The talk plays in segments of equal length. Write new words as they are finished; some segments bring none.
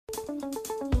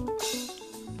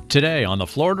Today on the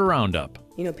Florida Roundup.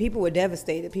 You know, people were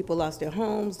devastated. People lost their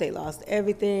homes. They lost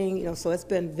everything. So it's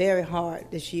been very hard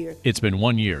this year. It's been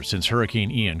 1 year since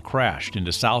Hurricane Ian crashed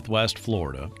into southwest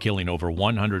Florida, killing over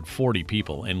 140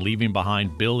 people and leaving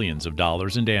behind billions of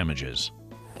dollars in damages.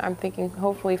 I'm thinking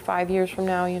hopefully 5 years from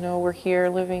now, we're here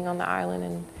living on the island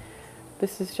and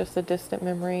this is just a distant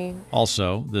memory.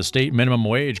 Also, the state minimum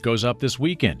wage goes up this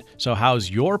weekend. So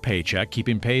how's your paycheck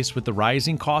keeping pace with the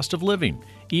rising cost of living?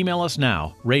 Email us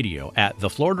now,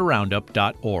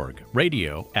 radio@thefloridaroundup.org,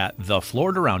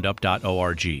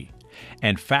 radio@thefloridaroundup.org.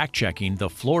 And fact-checking the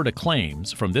Florida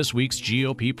claims from this week's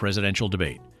GOP presidential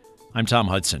debate. I'm Tom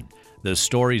Hudson. The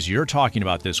stories you're talking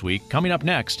about this week coming up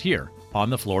next here on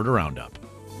the Florida Roundup.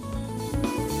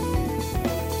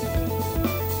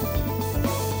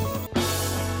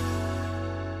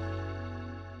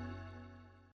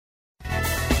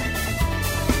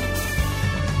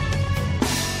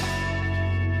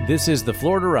 This is the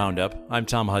Florida Roundup. I'm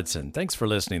Tom Hudson. Thanks for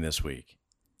listening this week.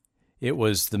 It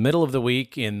was the middle of the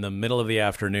week in the middle of the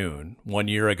afternoon 1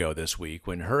 year ago this week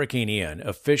when Hurricane Ian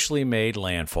officially made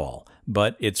landfall,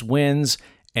 but its winds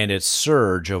and its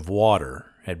surge of water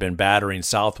had been battering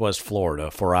southwest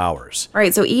Florida for hours. All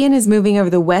right, so Ian is moving over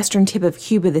the western tip of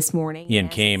Cuba this morning. Ian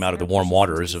came out of the warm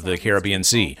waters of the Caribbean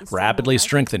Sea, rapidly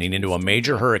strengthening into a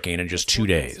major hurricane in just 2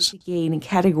 days. Gain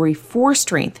Category 4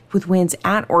 strength with winds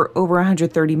at or over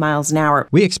 130 miles an hour.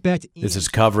 We expect this is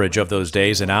coverage of those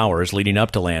days and hours leading up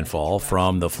to landfall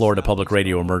from the Florida Public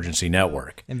Radio Emergency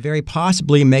Network. And very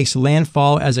possibly makes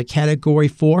landfall as a Category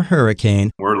 4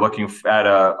 hurricane. We're looking at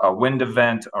a wind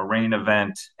event, a rain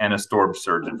event, and a storm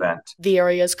surge event. The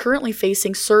area is currently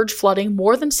facing surge flooding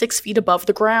more than 6 feet above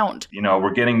the ground.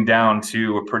 We're getting down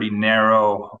to a pretty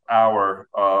narrow hour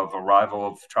of arrival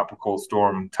of tropical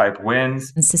storm type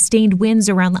winds. And sustained winds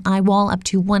around the eye wall up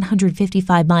to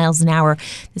 155 miles an hour.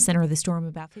 The center of the storm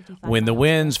about 55 When the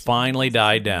winds finally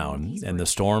died down and the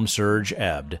storm surge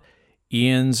ebbed,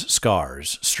 Ian's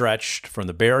scars stretched from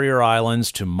the barrier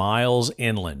islands to miles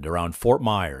inland around Fort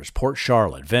Myers, Port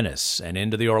Charlotte, Venice, and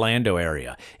into the Orlando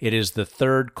area. It is the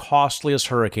third costliest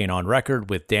hurricane on record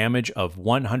with damage of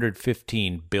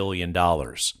 $115 billion.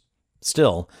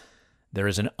 Still, there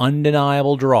is an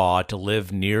undeniable draw to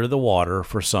live near the water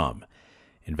for some.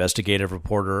 Investigative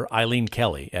reporter Eileen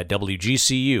Kelly at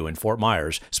WGCU in Fort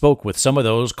Myers spoke with some of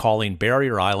those calling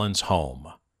barrier islands home.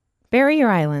 Barrier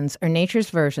islands are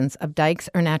nature's versions of dikes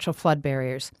or natural flood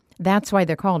barriers. That's why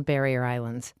they're called barrier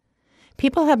islands.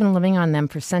 People have been living on them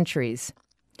for centuries.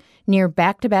 Near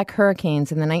back-to-back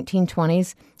hurricanes in the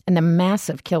 1920s and the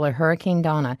massive killer Hurricane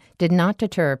Donna did not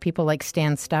deter people like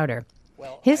Stan Stouter.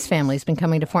 His family's been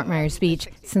coming to Fort Myers Beach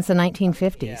since the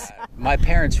 1950s. My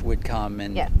parents would come,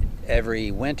 and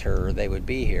every winter they would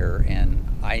be here, and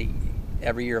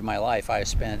every year of my life I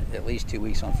spent at least 2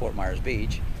 weeks on Fort Myers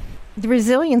Beach. The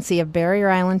resiliency of Barrier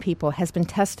Island people has been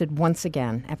tested once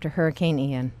again after Hurricane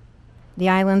Ian. The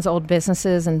island's old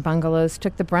businesses and bungalows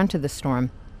took the brunt of the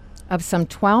storm. Of some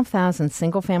 12,000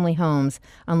 single-family homes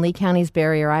on Lee County's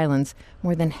Barrier Islands,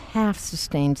 more than half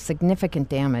sustained significant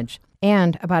damage,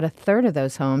 and about a third of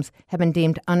those homes have been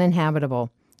deemed uninhabitable,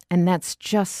 and that's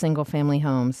just single-family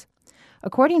homes.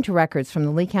 According to records from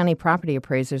the Lee County Property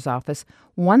Appraiser's Office,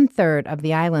 1/3 of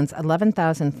the island's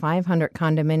 11,500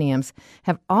 condominiums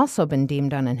have also been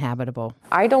deemed uninhabitable.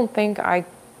 I don't think I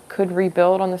could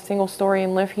rebuild on the single story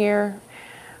and live here.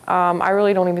 I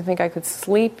really don't even think I could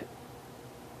sleep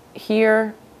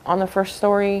here on the first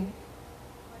story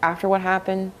after what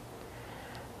happened,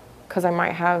 because I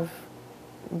might have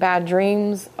bad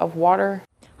dreams of water.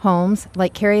 Homes,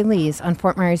 like Carrie Lee's on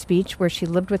Fort Myers Beach, where she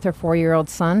lived with her 4-year-old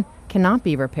son, cannot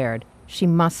be repaired. She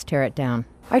must tear it down.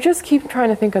 I just keep trying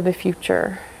to think of the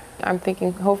future. I'm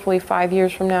thinking hopefully 5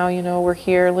 years from now, we're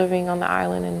here living on the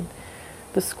island and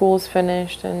the school is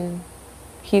finished and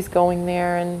he's going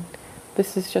there and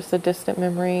this is just a distant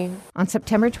memory. On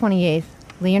September 28th,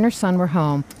 Lee and her son were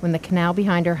home when the canal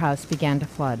behind her house began to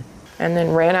flood. And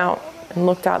then ran out and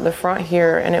looked out the front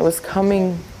here and it was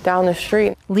coming down the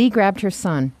street. Lee grabbed her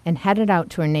son and headed out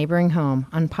to a neighboring home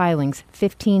on pilings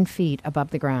 15 feet above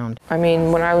the ground. I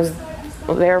mean, when I was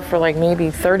there for like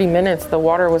maybe 30 minutes, the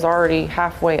water was already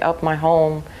halfway up my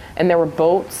home and there were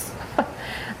boats.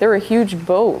 There were huge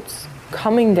boats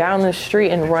coming down the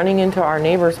street and running into our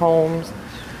neighbors' homes.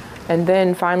 And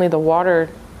then finally the water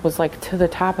was like to the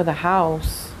top of the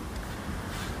house.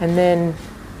 And then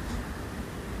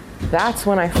that's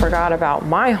when I forgot about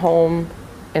my home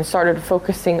and started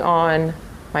focusing on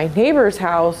my neighbor's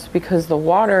house because the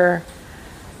water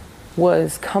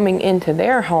was coming into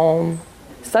their home.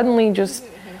 Suddenly just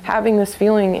having this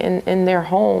feeling in their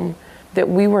home that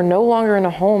we were no longer in a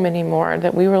home anymore,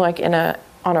 that we were like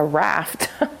on a raft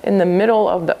in the middle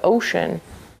of the ocean.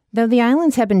 Though the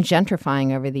islands have been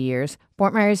gentrifying over the years,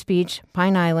 Fort Myers Beach,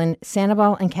 Pine Island,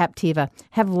 Sanibel, and Captiva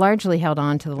have largely held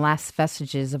on to the last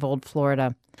vestiges of old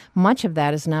Florida. Much of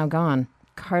that is now gone,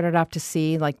 carted off to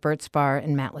sea like Bert's Bar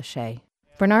and Matlacha.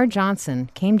 Bernard Johnson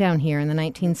came down here in the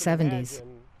 1970s.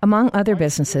 Among other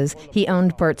businesses, he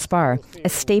owned Bert's Bar, a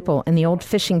staple in the old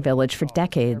fishing village for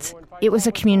decades. It was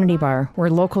a community bar where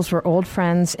locals were old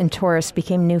friends and tourists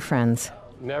became new friends.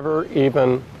 Never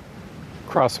even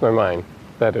crossed my mind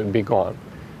that it would be gone.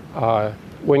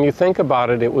 When you think about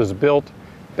it, it was built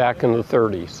back in the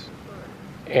 30s.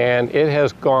 And it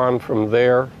has gone from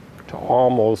there to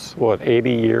almost,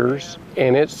 80 years.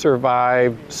 And it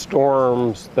survived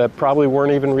storms that probably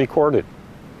weren't even recorded.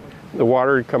 The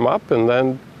water would come up and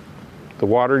then the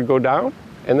water would go down,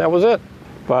 and that was it.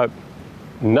 But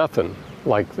nothing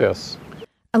like this.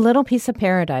 A little piece of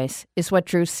paradise is what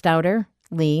drew Stouter,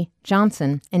 Lee,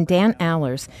 Johnson, and Dan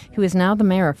Allers, who is now the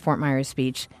mayor of Fort Myers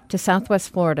Beach, to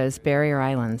Southwest Florida's Barrier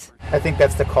Islands. I think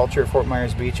that's the culture of Fort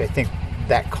Myers Beach. I think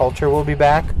that culture will be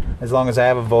back. As long as I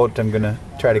have a vote, I'm going to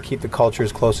try to keep the culture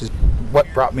as close as what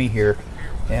brought me here.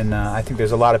 And I think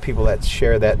there's a lot of people that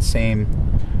share that same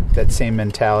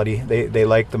mentality. They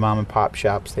like the mom and pop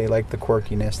shops. They like the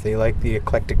quirkiness. They like the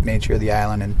eclectic nature of the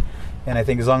island. And I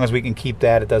think as long as we can keep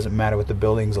that, it doesn't matter what the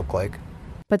buildings look like.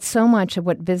 But so much of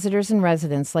what visitors and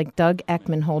residents like Doug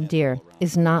Ekman hold dear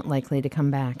is not likely to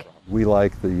come back. We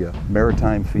like the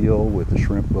maritime feel with the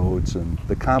shrimp boats and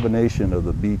the combination of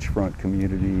the beachfront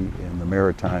community and the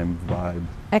maritime vibe.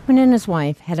 Ekman and his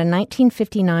wife had a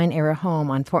 1959-era home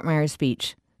on Fort Myers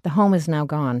Beach. The home is now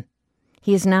gone.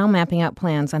 He is now mapping out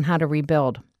plans on how to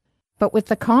rebuild. But with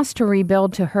the cost to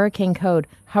rebuild to hurricane code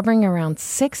hovering around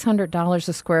 $600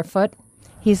 a square foot,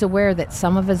 he's aware that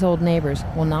some of his old neighbors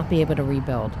will not be able to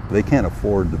rebuild. They can't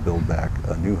afford to build back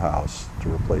a new house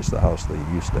to replace the house they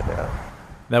used to have.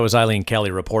 That was Eileen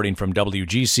Kelly reporting from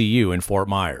WGCU in Fort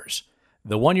Myers.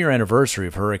 The one-year anniversary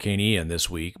of Hurricane Ian this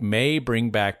week may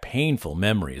bring back painful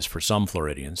memories for some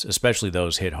Floridians, especially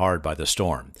those hit hard by the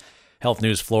storm. Health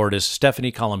News Florida's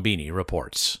Stephanie Colombini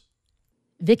reports.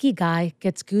 Vicki Guy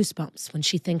gets goosebumps when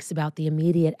she thinks about the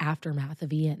immediate aftermath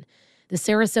of Ian. The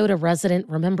Sarasota resident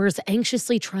remembers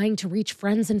anxiously trying to reach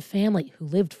friends and family who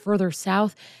lived further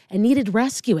south and needed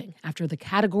rescuing after the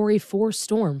Category 4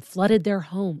 storm flooded their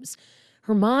homes.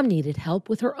 Her mom needed help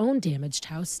with her own damaged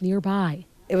house nearby.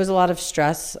 It was a lot of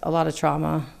stress, a lot of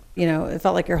trauma. It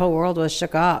felt like your whole world was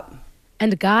shook up.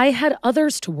 And Guy had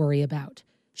others to worry about.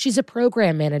 She's a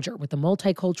program manager with the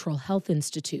Multicultural Health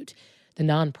Institute. The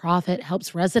nonprofit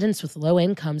helps residents with low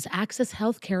incomes access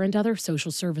health care and other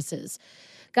social services.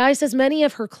 Guy says many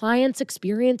of her clients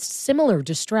experienced similar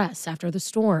distress after the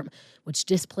storm, which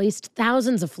displaced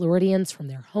thousands of Floridians from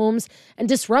their homes and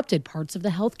disrupted parts of the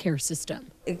healthcare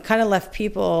system. It kind of left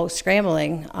people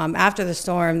scrambling. After the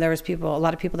storm, there was a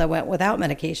lot of people that went without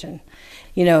medication.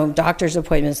 Doctor's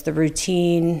appointments, the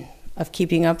routine of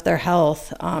keeping up their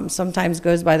health sometimes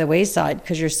goes by the wayside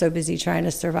because you're so busy trying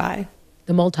to survive.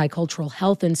 The Multicultural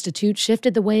Health Institute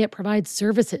shifted the way it provides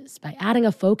services by adding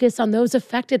a focus on those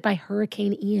affected by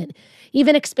Hurricane Ian,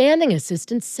 even expanding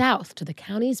assistance south to the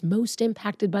counties most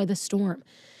impacted by the storm.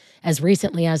 As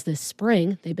recently as this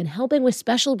spring, they've been helping with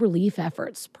special relief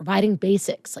efforts, providing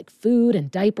basics like food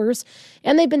and diapers,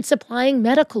 and they've been supplying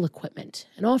medical equipment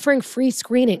and offering free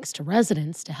screenings to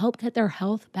residents to help get their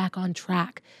health back on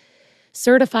track.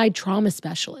 Certified trauma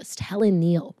specialist Helen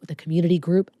Neal with the community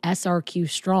group SRQ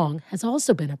Strong has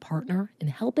also been a partner in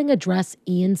helping address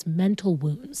Ian's mental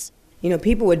wounds.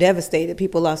 People were devastated.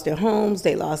 People lost their homes.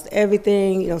 They lost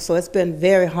everything. So it's been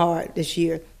very hard this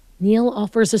year. Neal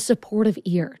offers a supportive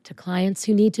ear to clients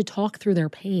who need to talk through their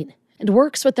pain and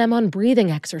works with them on breathing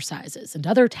exercises and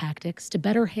other tactics to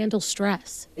better handle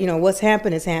stress. What's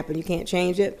happened has happened. You can't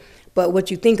change it. But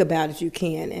what you think about it, you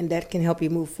can, and that can help you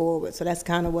move forward. So that's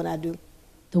kind of what I do.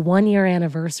 The one-year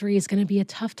anniversary is going to be a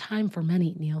tough time for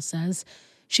many, Neal says.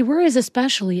 She worries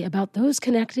especially about those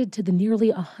connected to the nearly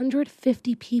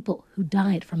 150 people who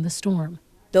died from the storm.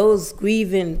 Those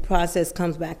grieving process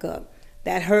comes back up.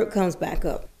 That hurt comes back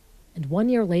up. And 1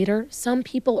 year later, some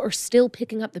people are still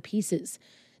picking up the pieces.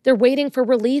 They're waiting for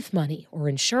relief money or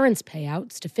insurance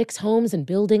payouts to fix homes and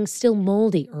buildings still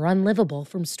moldy or unlivable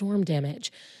from storm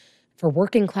damage. For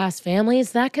working-class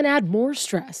families, that can add more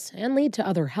stress and lead to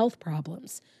other health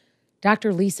problems.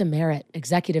 Dr. Lisa Merritt,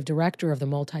 executive director of the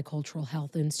Multicultural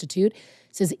Health Institute,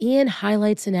 says Ian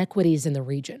highlights inequities in the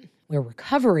region, where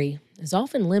recovery is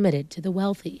often limited to the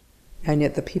wealthy. And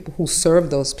yet the people who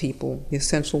serve those people, the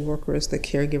essential workers, the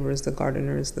caregivers, the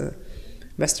gardeners, the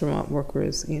restaurant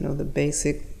workers, the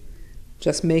basic,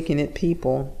 just making it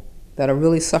people that are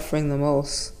really suffering the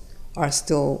most are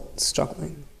still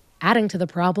struggling. Adding to the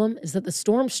problem is that the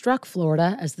storm struck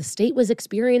Florida as the state was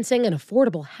experiencing an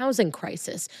affordable housing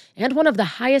crisis and one of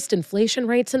the highest inflation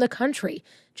rates in the country,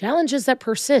 challenges that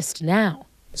persist now.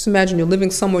 Just imagine you're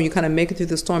living somewhere, you kind of make it through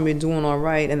the storm, you're doing all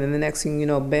right, and then the next thing you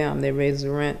know, bam, they raise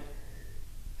the rent.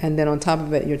 And then on top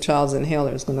of it, your child's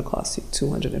inhaler is going to cost you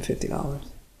 $250.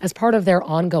 As part of their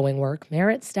ongoing work,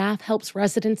 Merit staff helps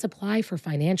residents apply for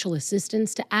financial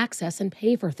assistance to access and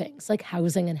pay for things like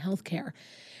housing and health care.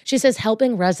 She says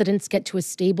helping residents get to a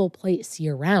stable place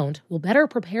year-round will better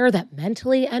prepare them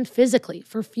mentally and physically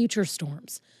for future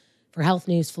storms. For Health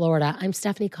News Florida, I'm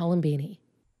Stephanie Colombini.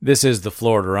 This is the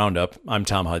Florida Roundup. I'm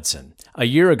Tom Hudson. A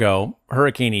year ago,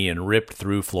 Hurricane Ian ripped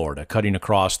through Florida, cutting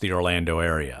across the Orlando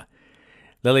area.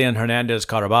 Lilian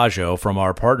Hernandez-Caraballo from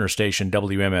our partner station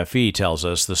WMFE tells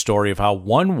us the story of how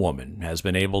one woman has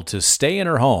been able to stay in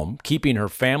her home, keeping her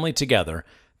family together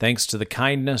thanks to the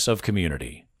kindness of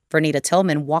community. Vernita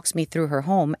Tillman walks me through her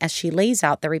home as she lays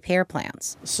out the repair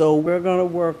plans. So we're going to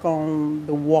work on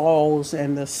the walls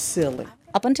and the ceiling.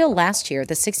 Up until last year,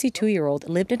 the 62-year-old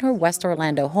lived in her West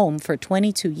Orlando home for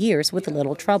 22 years with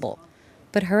little trouble.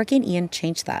 But Hurricane Ian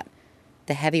changed that.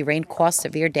 The heavy rain caused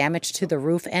severe damage to the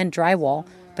roof and drywall,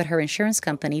 but her insurance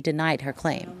company denied her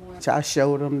claim. I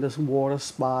showed them the water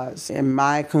spots and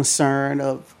my concern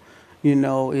of,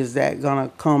 is that going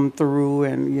to come through?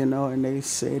 And they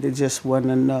said it just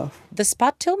wasn't enough. The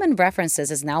spot Tillman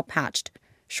references is now patched.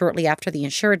 Shortly after the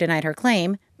insurer denied her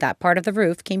claim, that part of the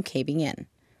roof came caving in.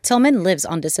 Tillman lives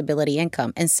on disability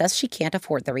income and says she can't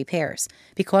afford the repairs.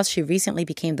 Because she recently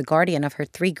became the guardian of her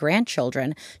 3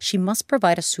 grandchildren, she must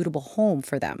provide a suitable home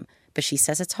for them. But she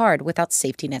says it's hard without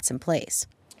safety nets in place.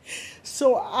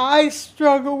 So I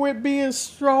struggle with being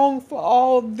strong for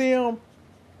all of them.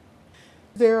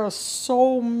 There are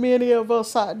so many of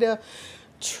us out there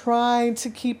trying to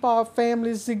keep our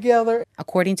families together.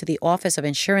 According to the Office of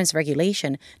Insurance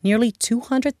Regulation, nearly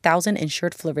 200,000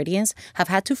 insured Floridians have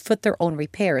had to foot their own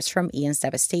repairs from Ian's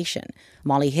devastation.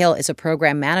 Molly Hill is a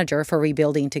program manager for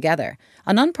Rebuilding Together,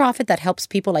 a nonprofit that helps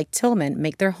people like Tillman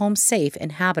make their homes safe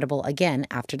and habitable again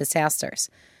after disasters.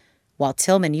 While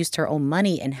Tillman used her own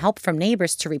money and help from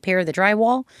neighbors to repair the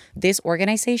drywall, this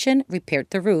organization repaired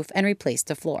the roof and replaced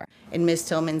the floor. In Ms.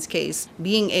 Tillman's case,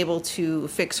 being able to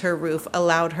fix her roof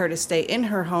allowed her to stay in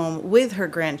her home with her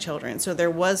grandchildren. So there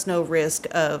was no risk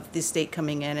of the state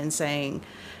coming in and saying,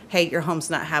 hey, your home's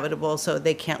not habitable, so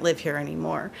they can't live here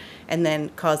anymore, and then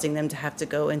causing them to have to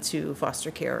go into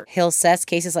foster care. Hill says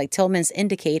cases like Tillman's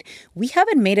indicate we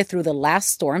haven't made it through the last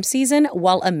storm season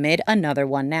while amid another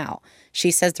one now.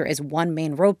 She says there is one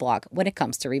main roadblock when it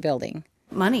comes to rebuilding.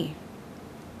 Money.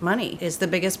 Money is the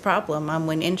biggest problem.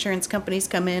 When insurance companies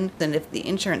come in, and if the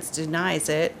insurance denies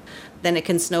it, then it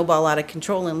can snowball out of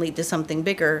control and lead to something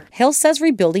bigger. Hill says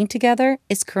Rebuilding Together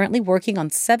is currently working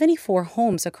on 74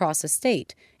 homes across the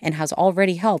state and has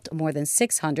already helped more than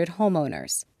 600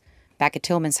 homeowners. Back at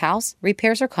Tillman's house,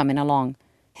 repairs are coming along.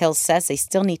 Hill says they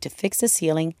still need to fix the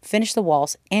ceiling, finish the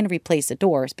walls, and replace the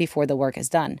doors before the work is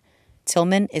done.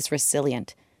 Tillman is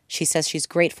resilient. She says she's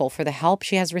grateful for the help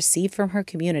she has received from her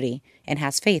community and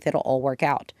has faith it'll all work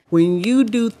out. When you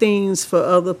do things for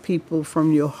other people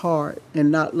from your heart and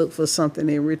not look for something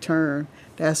in return,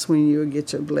 that's when you'll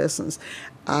get your blessings.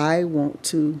 I want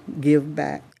to give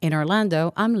back. In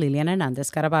Orlando, I'm Lilian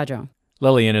Hernandez-Caraballo.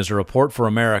 Lillian is a Report for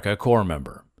America Corps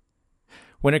member.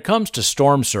 When it comes to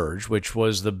storm surge, which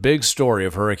was the big story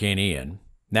of Hurricane Ian,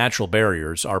 natural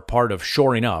barriers are part of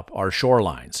shoring up our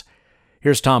shorelines.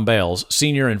 Here's Tom Bales,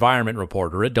 senior environment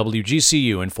reporter at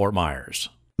WGCU in Fort Myers.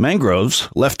 Mangroves,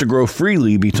 left to grow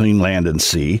freely between land and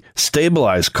sea,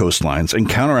 stabilize coastlines and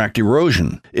counteract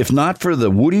erosion. If not for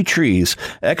the woody trees,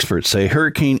 experts say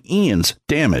Hurricane Ian's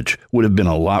damage would have been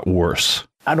a lot worse.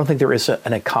 I don't think there is an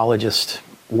ecologist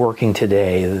working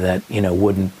today that,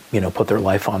 wouldn't, put their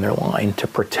life on their line to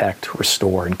protect,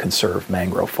 restore, and conserve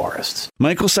mangrove forests.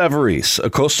 Michael Savarese, a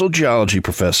coastal geology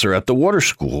professor at the Water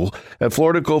School at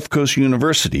Florida Gulf Coast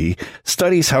University,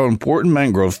 studies how important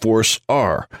mangrove forests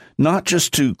are, not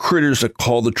just to critters that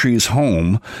call the trees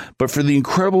home, but for the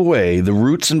incredible way the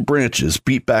roots and branches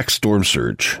beat back storm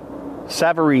surge.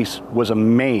 Savarese was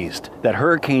amazed that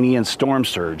Hurricane Ian's storm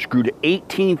surge grew to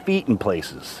 18 feet in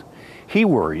places. He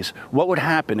worries what would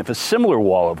happen if a similar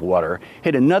wall of water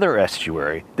hit another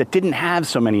estuary that didn't have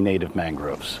so many native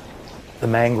mangroves. The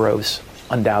mangroves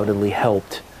undoubtedly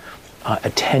helped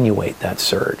attenuate that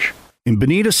surge. In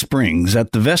Bonita Springs,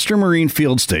 at the Vester Marine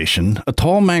Field Station, a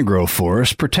tall mangrove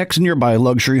forest protects nearby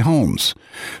luxury homes.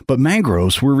 But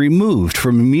mangroves were removed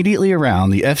from immediately around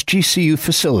the FGCU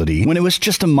facility when it was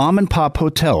just a mom-and-pop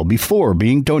hotel before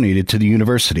being donated to the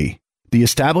university. The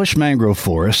established mangrove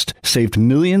forest saved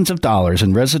millions of dollars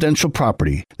in residential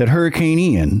property that Hurricane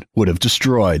Ian would have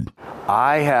destroyed.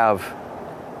 I have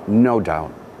no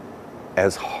doubt,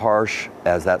 as harsh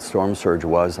as that storm surge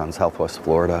was on Southwest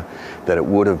Florida, that it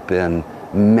would have been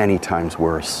many times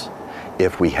worse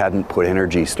if we hadn't put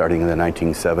energy starting in the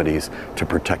 1970s to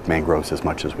protect mangroves as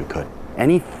much as we could.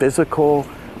 Any physical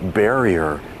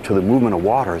barrier to the movement of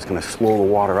water is going to slow the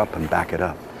water up and back it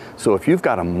up. So if you've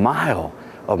got a mile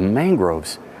of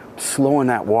mangroves slowing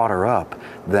that water up,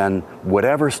 then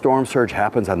whatever storm surge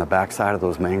happens on the backside of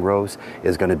those mangroves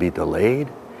is going to be delayed,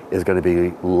 is going to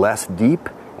be less deep,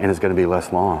 and is going to be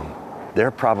less long. They're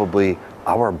probably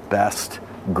our best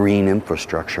green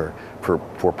infrastructure for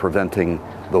preventing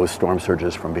those storm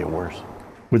surges from being worse.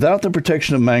 Without the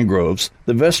protection of mangroves,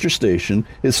 the Vester Station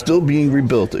is still being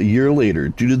rebuilt a year later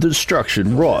due to the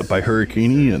destruction wrought by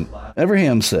Hurricane Ian.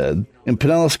 Everham said, in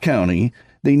Pinellas County,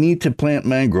 they need to plant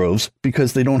mangroves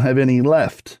because they don't have any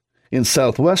left. In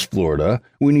Southwest Florida,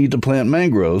 we need to plant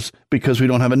mangroves because we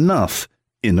don't have enough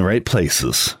in the right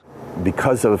places.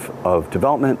 Because of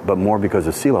development, but more because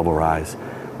of sea level rise,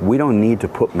 we don't need to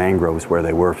put mangroves where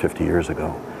they were 50 years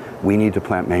ago. We need to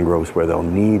plant mangroves where they'll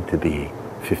need to be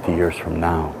 50 years from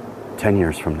now, 10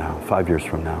 years from now, 5 years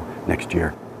from now, next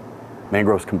year.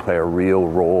 Mangroves can play a real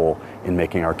role in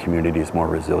making our communities more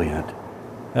resilient.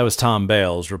 That was Tom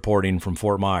Bales reporting from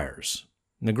Fort Myers.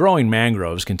 The growing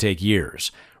mangroves can take years.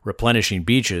 Replenishing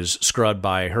beaches scrubbed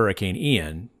by Hurricane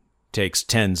Ian takes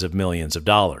tens of millions of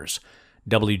dollars.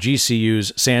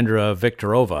 WGCU's Sandra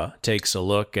Viktorova takes a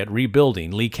look at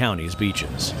rebuilding Lee County's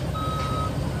beaches.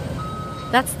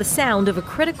 That's the sound of a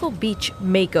critical beach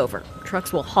makeover.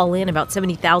 Trucks will haul in about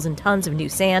 70,000 tons of new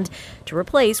sand to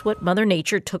replace what Mother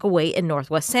Nature took away in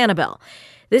northwest Sanibel.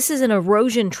 This is an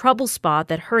erosion trouble spot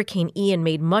that Hurricane Ian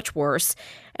made much worse,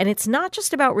 and it's not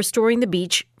just about restoring the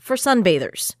beach for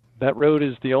sunbathers. That road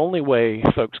is the only way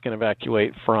folks can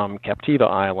evacuate from Captiva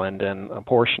Island and a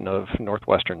portion of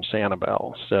northwestern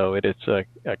Sanibel. So it is a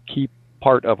key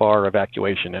part of our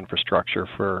evacuation infrastructure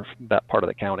for that part of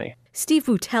the county. Steve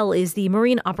Vutel is the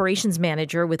Marine Operations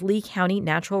Manager with Lee County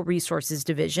Natural Resources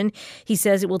Division. He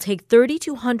says it will take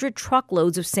 3,200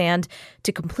 truckloads of sand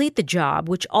to complete the job,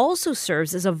 which also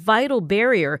serves as a vital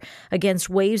barrier against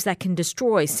waves that can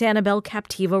destroy Sanibel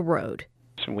Captiva Road.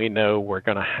 We know we're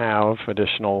going to have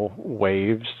additional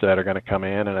waves that are going to come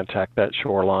in and attack that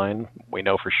shoreline. We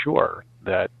know for sure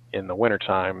that in the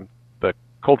wintertime, the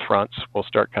cold fronts will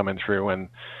start coming through, and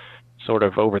sort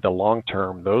of over the long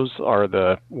term, those are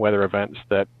the weather events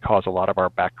that cause a lot of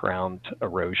our background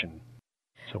erosion.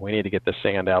 So we need to get the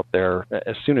sand out there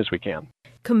as soon as we can.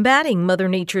 Combating Mother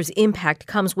Nature's impact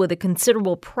comes with a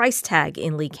considerable price tag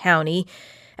in Lee County.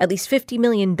 At least $50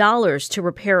 million to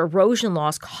repair erosion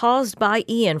loss caused by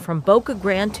Ian from Boca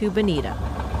Grande to Bonita.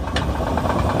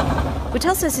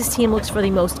 Vutel says his team looks for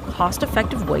the most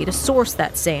cost-effective way to source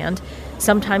that sand.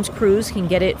 Sometimes crews can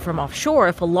get it from offshore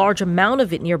if a large amount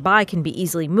of it nearby can be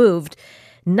easily moved.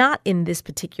 Not in this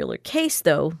particular case,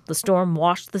 though. The storm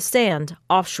washed the sand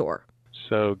offshore.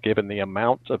 So given the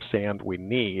amount of sand we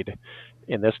need,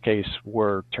 in this case,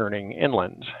 we're turning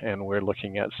inland, and we're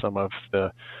looking at some of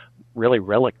the really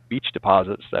relic beach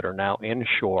deposits that are now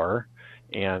inshore.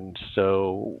 And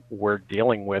so we're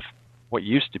dealing with what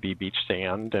used to be beach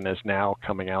sand and is now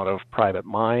coming out of private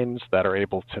mines that are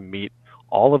able to meet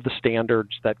all of the standards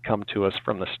that come to us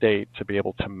from the state to be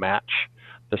able to match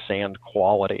the sand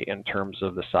quality in terms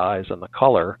of the size and the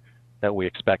color that we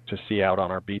expect to see out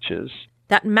on our beaches.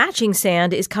 That matching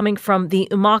sand is coming from the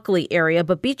Immokalee area,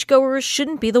 but beachgoers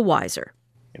shouldn't be the wiser.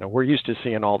 We're used to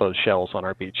seeing all those shells on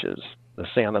our beaches. The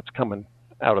sand that's coming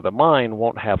out of the mine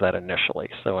won't have that initially.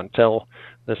 So until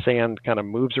the sand kind of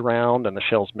moves around and the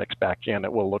shells mix back in,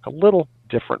 it will look a little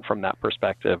different from that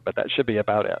perspective, but that should be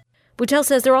about it. Vutel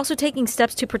says they're also taking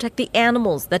steps to protect the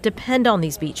animals that depend on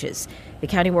these beaches. The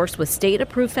county works with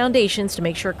state-approved foundations to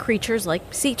make sure creatures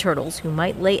like sea turtles who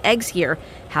might lay eggs here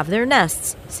have their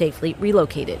nests safely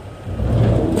relocated.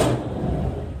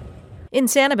 In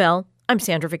Sanibel, I'm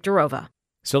Sandra Viktorova.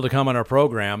 Still to come on our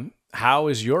program, how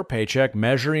is your paycheck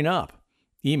measuring up?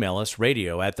 Email us,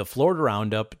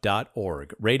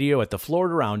 radio@thefloridaroundup.org,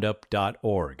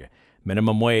 radio@thefloridaroundup.org.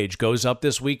 Minimum wage goes up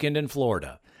this weekend in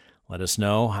Florida. Let us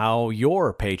know how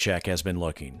your paycheck has been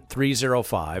looking.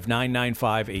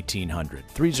 305-995-1800,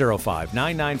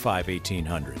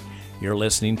 305-995-1800. You're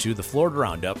listening to the Florida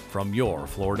Roundup from your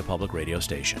Florida Public Radio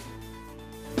station.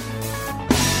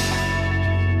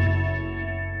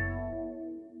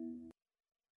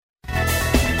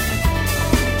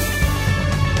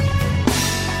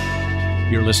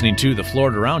 You're listening to the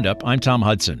Florida Roundup. I'm Tom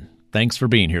Hudson. Thanks for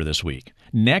being here this week.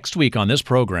 Next week on this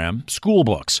program, school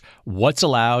books. What's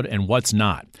allowed and what's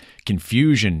not.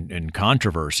 Confusion and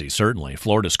controversy, certainly.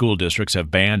 Florida school districts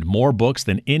have banned more books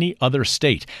than any other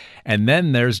state. And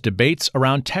then there's debates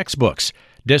around textbooks.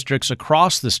 Districts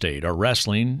across the state are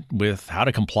wrestling with how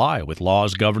to comply with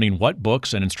laws governing what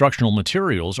books and instructional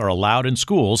materials are allowed in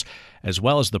schools, as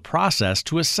well as the process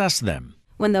to assess them.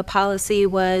 When the policy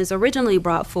was originally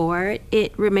brought forward,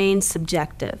 it remains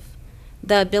subjective.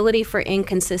 The ability for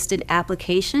inconsistent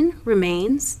application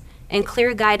remains, and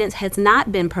clear guidance has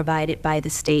not been provided by the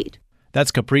state.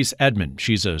 That's Caprice Edmond.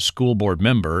 She's a school board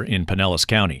member in Pinellas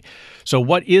County. So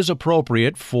what is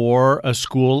appropriate for a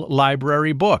school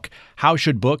library book? How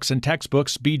should books and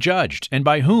textbooks be judged, and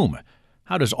by whom?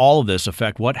 How does all of this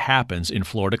affect what happens in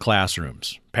Florida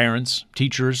classrooms? Parents,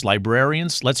 teachers,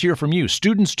 librarians, let's hear from you.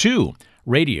 Students, too.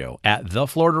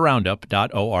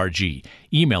 radio@thefloridaroundup.org.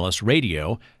 Email us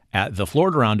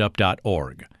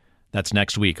radio@thefloridaroundup.org. That's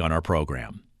next week on our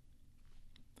program.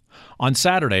 On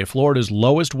Saturday, Florida's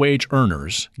lowest wage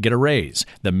earners get a raise.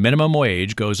 The minimum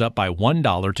wage goes up by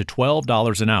 $1 to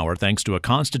 $12 an hour thanks to a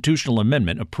constitutional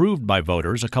amendment approved by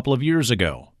voters a couple of years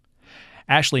ago.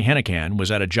 Ashley Hennecan was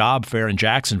at a job fair in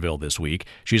Jacksonville this week.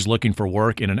 She's looking for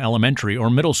work in an elementary or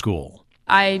middle school.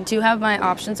 I do have my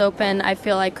options open. I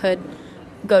feel I could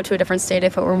go to a different state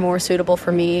if it were more suitable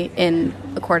for me in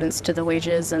accordance to the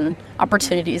wages and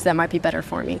opportunities that might be better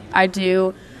for me. I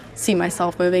do see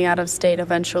myself moving out of state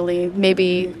eventually,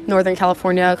 maybe Northern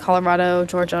California, Colorado,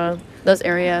 Georgia, those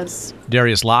areas.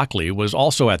 Darius Lockley was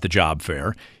also at the job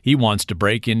fair. He wants to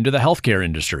break into the healthcare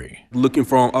industry. Looking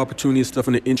for opportunities, stuff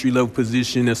in the entry-level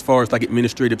position as far as like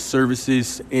administrative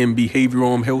services and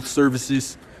behavioral health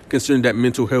services, considering that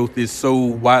mental health is so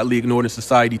widely ignored in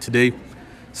society today.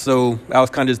 So I was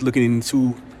kind of just looking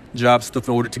into job stuff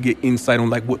in order to get insight on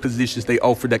like what positions they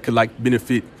offer that could like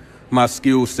benefit my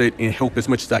skill set and help as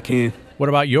much as I can. What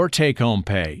about your take-home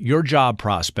pay, your job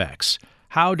prospects?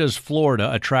 How does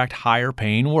Florida attract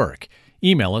higher-paying work?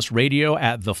 Email us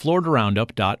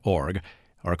radio@thefloridaroundup.org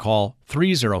or call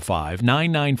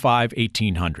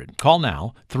 305-995-1800. Call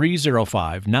now,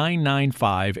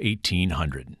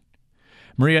 305-995-1800.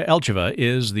 Maria Ilcheva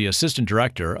is the Assistant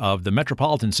Director of the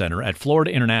Metropolitan Center at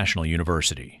Florida International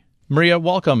University. Maria,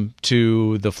 welcome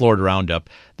to the Florida Roundup.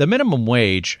 The minimum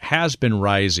wage has been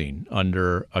rising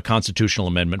under a constitutional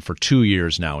amendment for 2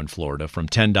 years now in Florida, from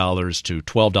 $10 to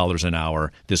 $12 an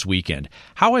hour this weekend.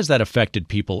 How has that affected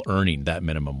people earning that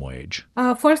minimum wage?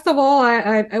 First of all,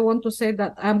 I want to say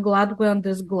that I'm glad we're on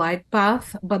this glide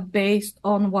path, but based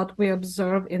on what we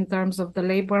observe in terms of the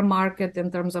labor market,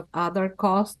 in terms of other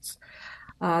costs,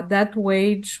 that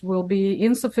wage will be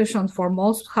insufficient for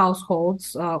most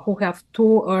households who have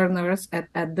two earners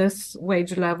at this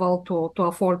wage level to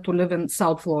afford to live in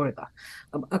South Florida.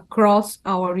 Across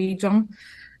our region,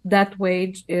 that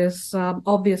wage is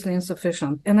obviously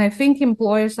insufficient. And I think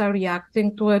employers are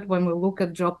reacting to it when we look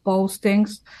at job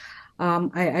postings.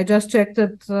 I just checked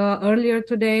it earlier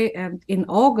today, and in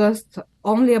August,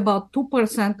 only about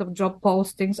 2% of job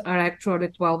postings are actually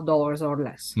 $12 or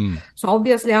less. So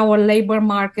obviously our labor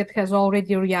market has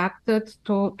already reacted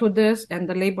to this, and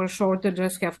the labor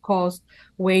shortages have caused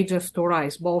wages to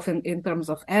rise, both in terms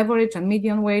of average and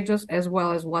median wages, as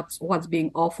well as what's being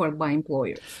offered by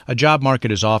employers. A job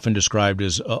market is often described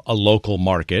as a local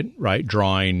market, right,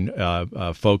 drawing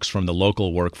folks from the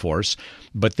local workforce.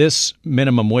 But this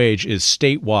minimum wage is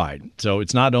statewide. So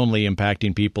it's not only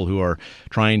impacting people who are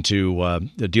trying to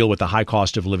deal with the high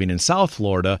cost of living in South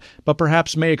Florida, but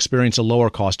perhaps may experience a lower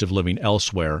cost of living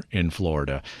elsewhere in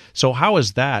Florida. So how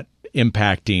is that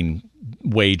impacting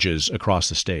wages across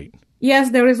the state? Yes,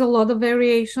 there is a lot of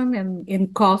variation in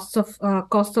cost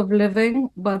of living,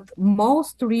 but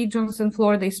most regions in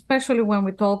Florida, especially when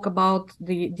we talk about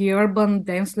the urban,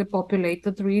 densely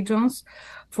populated regions,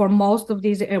 for most of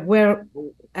these, where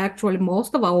actually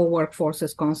most of our workforce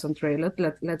is concentrated,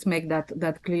 let's make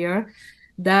that clear.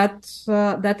 That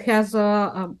has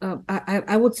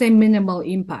I would say minimal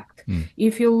impact.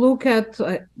 If you look at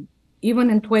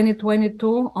even in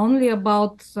 2022, only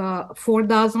about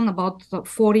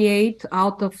 48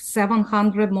 out of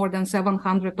 700, more than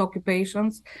 700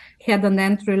 occupations had an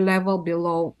entry level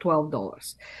below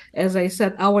 $12. As I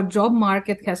said, our job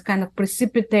market has kind of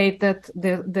precipitated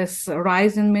this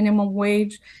rise in minimum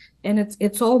wage, and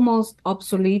it's almost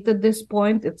obsolete at this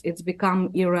point. It's become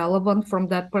irrelevant from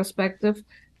that perspective.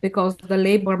 because the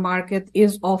labor market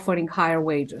is offering higher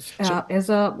wages.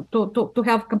 To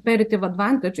have competitive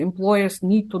advantage, employers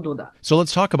need to do that. So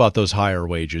let's talk about those higher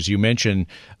wages. You mentioned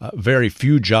very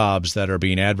few jobs that are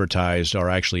being advertised are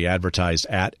actually advertised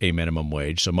at a minimum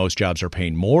wage. So most jobs are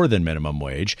paying more than minimum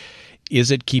wage. Is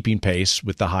it keeping pace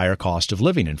with the higher cost of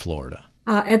living in Florida?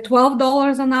 At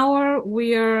 $12 an hour,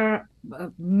 we are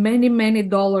many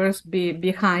dollars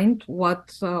behind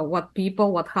what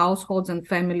households and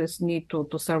families need to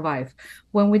survive.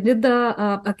 When we did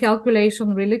a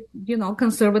calculation, really,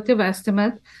 conservative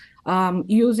estimate,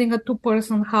 using a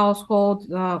two-person household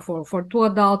for two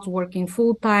adults working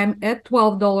full-time at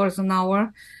 $12 an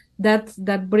hour,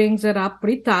 that brings it up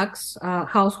pre-tax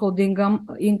household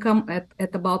income at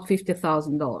about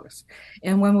 $50,000.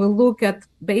 And when we look at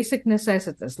basic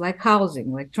necessities like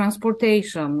housing, like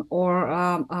transportation, or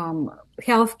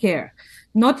healthcare,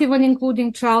 not even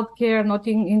including childcare, not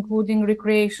including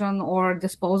recreation or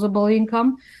disposable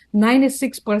income,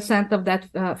 96% of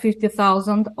that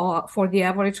 $50,000 for the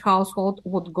average household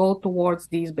would go towards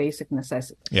these basic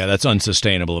necessities. Yeah, that's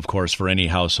unsustainable, of course, for any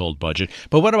household budget.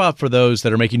 But what about for those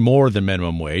that are making more than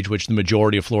minimum wage, which the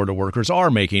majority of Florida workers are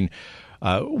making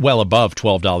well above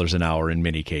 $12 an hour in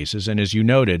many cases? And as you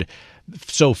noted,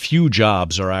 so few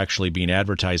jobs are actually being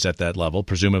advertised at that level.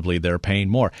 Presumably they're paying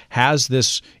more. Has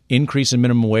this increase in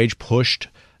minimum wage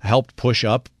helped push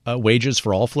up wages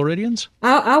for all Floridians?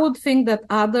 I would think that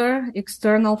other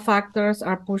external factors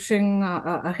are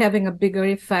having a bigger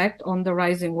effect on the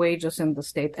rising wages in the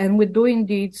state. And we do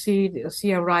indeed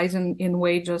see a rise in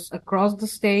wages across the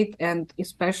state, and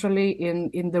especially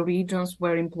in the regions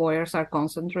where employers are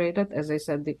concentrated, as I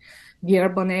said, the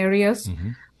urban areas.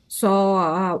 Mm-hmm.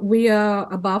 So we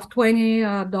are above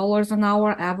 $20 an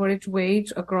hour average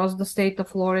wage across the state of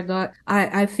Florida.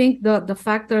 I think the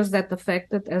factors that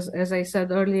affect it, as I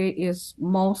said earlier, is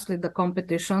mostly the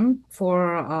competition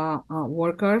for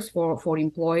workers, for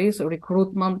employees.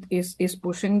 Recruitment is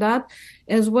pushing that,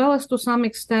 as well as to some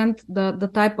extent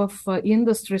the type of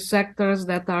industry sectors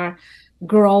that are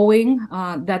growing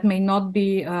that may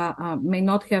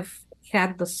not have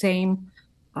had the same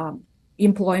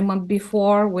employment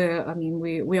before.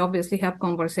 We obviously have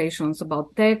conversations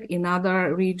about tech. In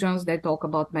other regions, they talk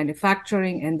about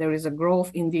manufacturing, and there is a growth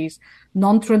in these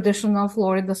non-traditional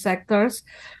Florida sectors.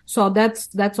 So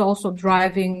that's also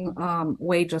driving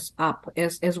wages up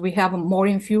as we have more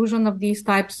infusion of these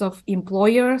types of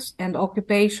employers and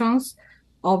occupations.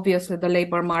 Obviously, the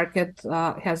labor market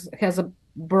has a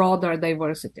broader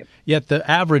diversity. Yet the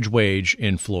average wage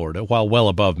in Florida, while well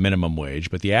above minimum wage,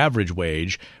 but the average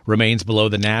wage remains below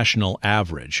the national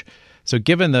average. So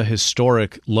given the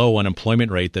historic low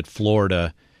unemployment rate that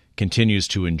Florida continues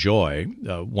to enjoy,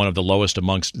 one of the lowest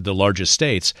amongst the largest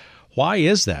states, why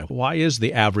is that? Why is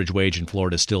the average wage in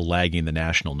Florida still lagging the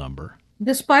national number?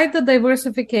 Despite the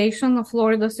diversification of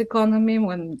Florida's economy,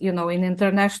 in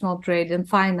international trade and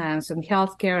finance and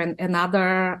healthcare and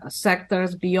other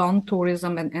sectors beyond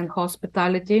tourism and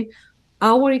hospitality,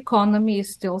 our economy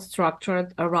is still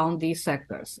structured around these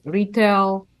sectors,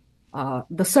 retail,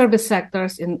 the service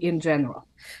sectors in general.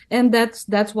 And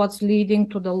that's what's leading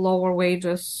to the lower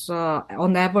wages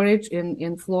on average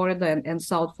in Florida and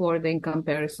South Florida in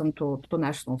comparison to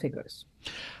national figures.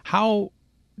 How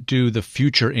do the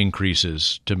future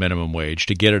increases to minimum wage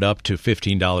to get it up to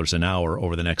 $15 an hour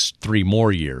over the next 3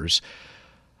 more years,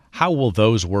 how will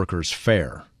those workers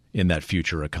fare in that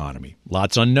future economy?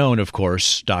 Lots unknown, of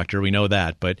course, Doctor, we know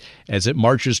that. But as it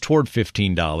marches toward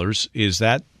 $15, is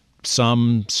that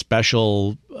some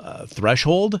special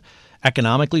threshold,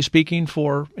 economically speaking,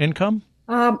 for income?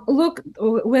 Look,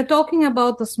 we're talking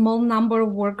about a small number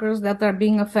of workers that are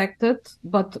being affected,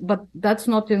 but that's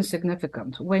not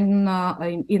insignificant. When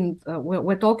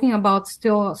we're talking about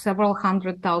still several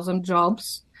 100,000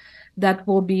 jobs that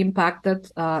will be impacted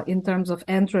in terms of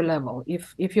entry level.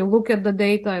 If you look at the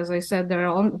data, as I said, there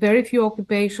are very few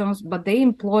occupations, but they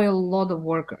employ a lot of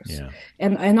workers. Yeah.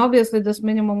 And obviously this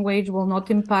minimum wage will not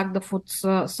impact the food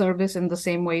service in the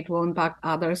same way it will impact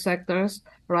other sectors,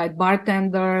 right?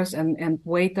 Bartenders and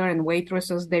waiter and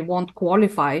waitresses, they won't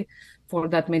qualify for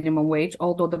that minimum wage,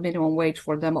 although the minimum wage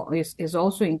for them is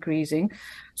also increasing.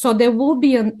 So there will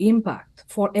be an impact.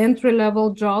 For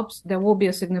entry-level jobs, there will be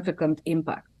a significant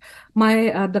impact.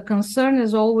 The concern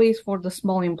is always for the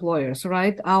small employers,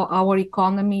 right? Our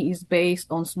economy is based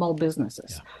on small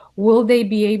businesses. Yeah. Will they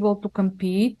be able to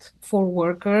compete for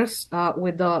workers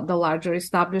with the larger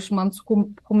establishments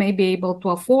who may be able to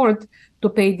afford to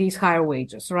pay these higher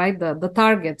wages, right? The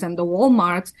Targets and the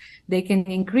Walmarts, they can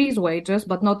increase wages,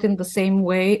 but not in the same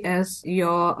way as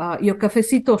your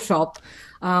cafecito shop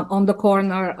on the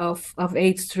corner of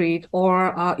 8th Street,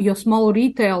 or your small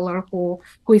retailer who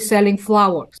is selling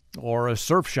flowers. Or a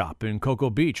surf shop in Cocoa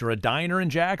Beach, or a diner in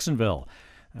Jacksonville.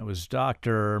 That was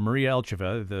Dr. Maria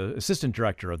Ilcheva, the assistant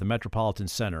director of the Metropolitan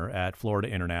Center at Florida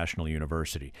International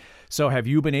University. So have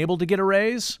you been able to get a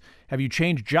raise? Have you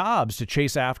changed jobs to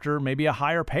chase after maybe a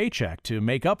higher paycheck to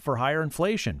make up for higher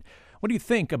inflation? What do you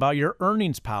think about your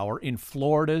earnings power in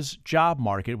Florida's job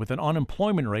market with an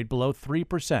unemployment rate below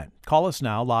 3%? Call us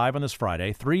now live on this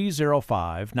Friday,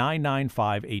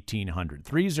 305-995-1800,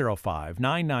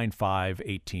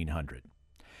 305-995-1800.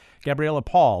 Gabriella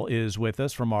Paul is with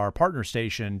us from our partner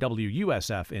station,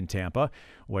 WUSF in Tampa,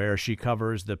 where she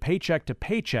covers the Paycheck to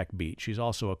Paycheck beat. She's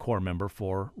also a core member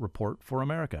for Report for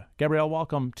America. Gabriella,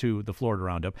 welcome to the Florida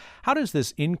Roundup. How does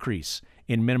this increase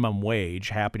in minimum wage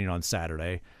happening on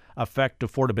Saturday affect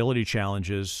affordability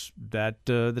challenges that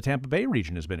the Tampa Bay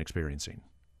region has been experiencing?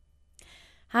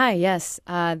 Hi, yes.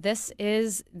 This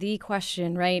is the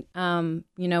question, right?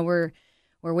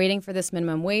 We're waiting for this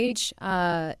minimum wage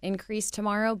increase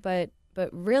tomorrow, but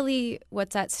really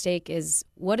what's at stake is,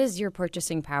 what is your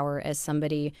purchasing power as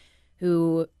somebody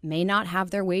who may not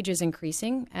have their wages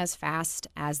increasing as fast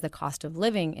as the cost of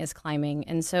living is climbing?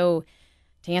 And so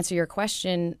to answer your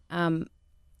question,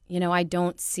 I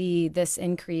don't see this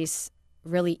increase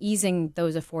really easing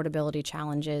those affordability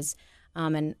challenges.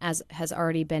 And as has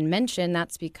already been mentioned,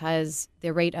 that's because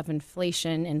the rate of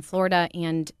inflation in Florida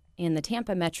and in the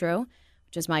Tampa metro,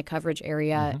 which is my coverage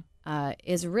area,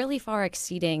 is really far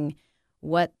exceeding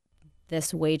what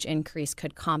this wage increase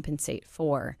could compensate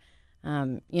for.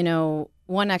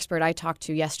 One expert I talked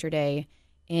to yesterday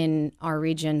in our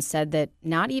region said that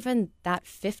not even that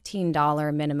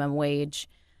 $15 minimum wage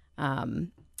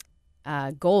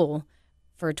goal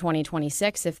for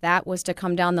 2026, if that was to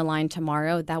come down the line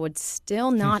tomorrow, that would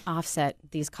still not offset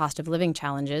these cost of living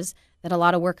challenges that a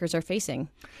lot of workers are facing.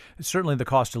 Certainly the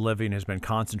cost of living has been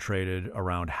concentrated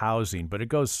around housing, but it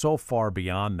goes so far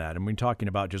beyond that. And we're talking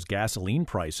about just gasoline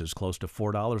prices close to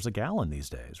 $4 a gallon these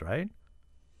days, right?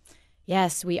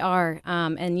 Yes, we are.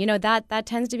 And that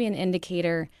tends to be an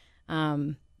indicator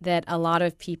that a lot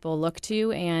of people look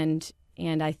to. And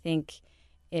I think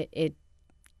it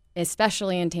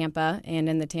especially in Tampa and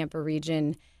in the Tampa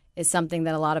region, is something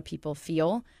that a lot of people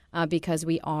feel because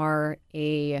we are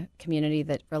a community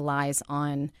that relies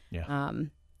on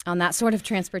that sort of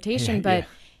transportation.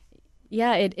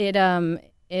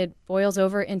 It boils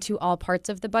over into all parts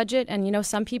of the budget. And,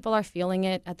 some people are feeling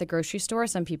it at the grocery store.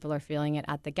 Some people are feeling it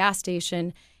at the gas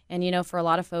station. And, for a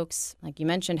lot of folks, like you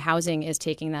mentioned, housing is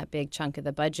taking that big chunk of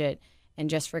the budget and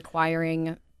just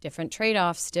requiring different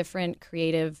trade-offs, different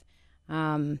creative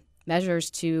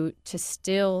measures to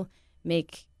still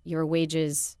make your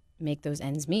wages make those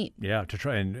ends meet. Yeah, to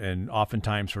try and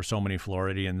oftentimes for so many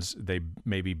Floridians, they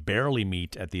maybe barely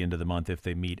meet at the end of the month if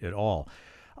they meet at all.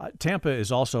 Tampa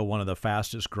is also one of the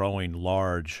fastest growing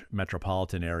large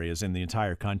metropolitan areas in the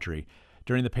entire country.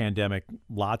 During the pandemic,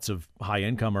 lots of high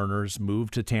income earners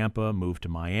moved to Tampa, moved to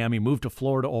Miami, moved to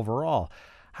Florida overall.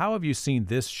 How have you seen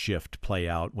this shift play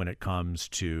out when it comes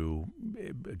to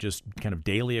just kind of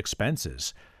daily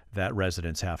expenses that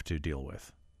residents have to deal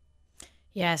with?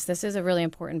 Yes, this is a really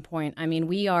important point. I mean,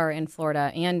 we are in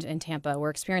Florida and in Tampa, we're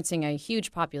experiencing a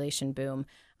huge population boom.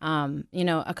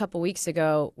 A couple weeks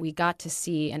ago, we got to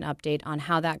see an update on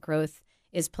how that growth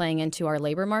is playing into our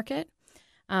labor market.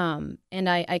 And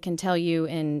I can tell you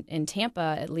in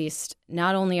Tampa, at least,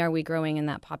 not only are we growing in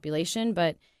that population,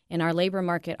 but in our labor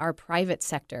market, our private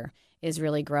sector is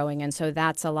really growing. And so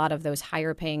that's a lot of those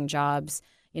higher paying jobs,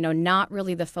 not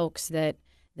really the folks that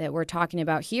we're talking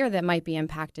about here that might be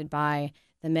impacted by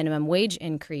the minimum wage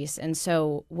increase. And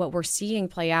so what we're seeing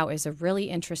play out is a really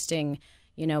interesting,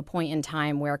 point in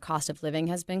time where cost of living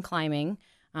has been climbing.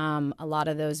 A lot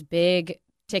of those big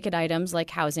ticket items like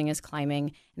housing is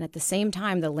climbing. And at the same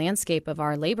time, the landscape of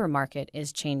our labor market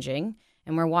is changing.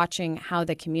 And we're watching how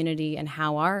the community and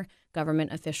how our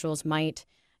government officials might,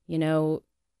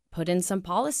 put in some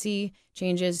policy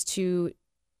changes to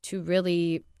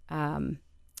really, don't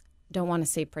want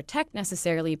to say protect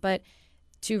necessarily, but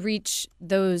to reach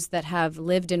those that have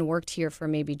lived and worked here for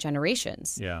maybe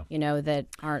generations, that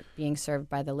aren't being served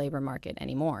by the labor market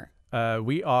anymore.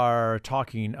 We are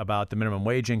talking about the minimum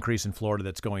wage increase in Florida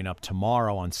that's going up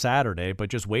tomorrow on Saturday, but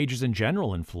just wages in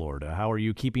general in Florida. How are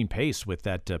you keeping pace with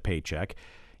that paycheck?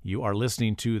 You are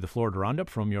listening to the Florida Roundup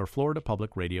from your Florida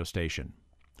Public Radio station.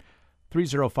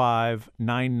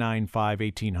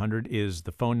 305-995-1800 is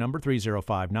the phone number,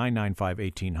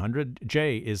 305-995-1800.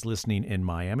 Jay is listening in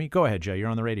Miami. Go ahead, Jay. You're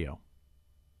on the radio.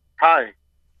 Hi.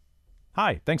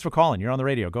 Hi. Thanks for calling. You're on the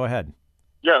radio. Go ahead.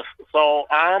 Yes. So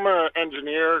I'm an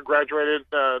engineer, graduated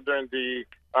during the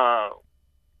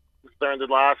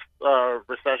last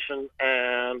recession,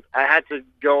 and I had to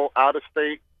go out of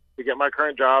state to get my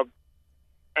current job,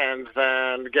 and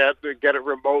then get it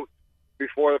remote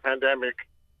before the pandemic,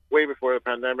 way before the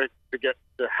pandemic,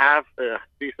 to have a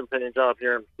decent paying job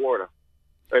here in Florida.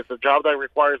 It's a job that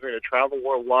requires me to travel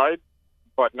worldwide,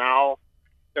 but now,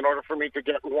 in order for me to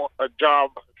get a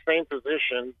job, same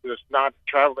position, just not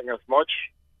traveling as much,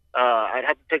 I'd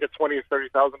have to take a $20,000 to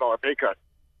 $30,000 pay cut,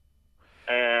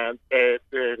 and it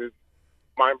is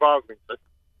mind-boggling. It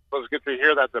was good to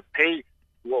hear that the pay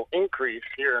will increase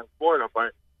here in Florida,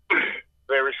 but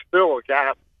there is still a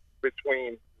gap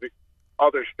between the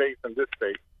other states and this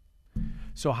state.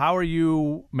 So how are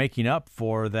you making up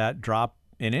for that drop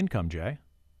in income, Jay?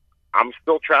 I'm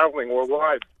still traveling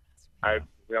worldwide.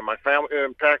 My family, it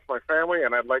impacts my family,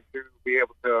 and I'd like to be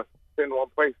able to stay in one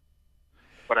place,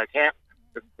 but I can't.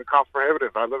 It's cost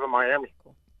prohibitive. I live in Miami.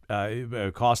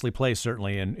 A costly place,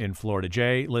 certainly, in Florida.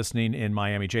 Jay, listening in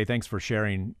Miami. Jay, thanks for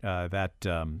sharing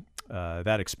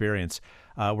that experience.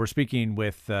 We're speaking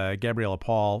with Gabriella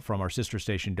Paul from our sister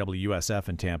station WUSF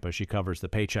in Tampa. She covers the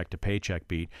paycheck-to-paycheck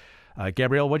beat.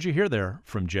 Gabrielle, what'd you hear there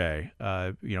from Jay?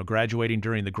 Graduating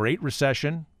during the Great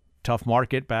Recession, tough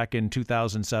market back in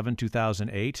 2007,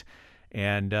 2008,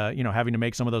 and having to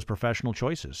make some of those professional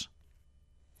choices.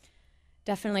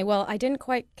 Definitely. Well, I didn't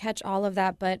quite catch all of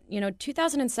that, but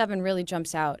 2007 really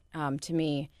jumps out to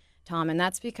me, Tom, and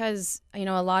that's because a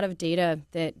lot of data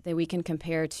that we can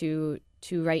compare to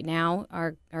right now,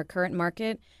 our current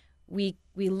market, we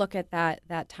look at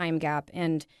that time gap,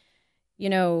 and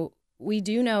we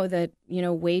do know that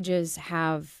wages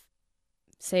have,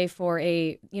 say, for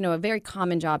a very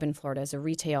common job in Florida as a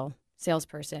retail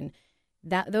salesperson,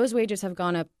 that those wages have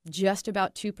gone up just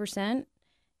about 2%.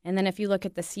 And then if you look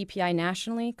at the CPI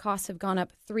nationally, costs have gone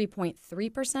up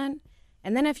 3.3%.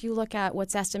 And then if you look at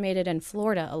what's estimated in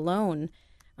Florida alone,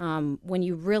 when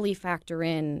you really factor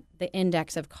in the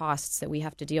index of costs that we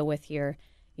have to deal with here,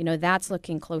 that's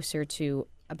looking closer to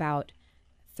about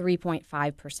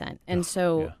 3.5%. And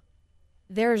so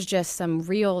there's just some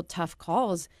real tough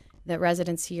calls that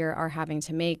residents here are having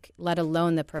to make, let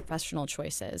alone the professional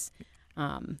choices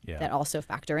that also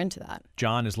factor into that.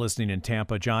 John is listening in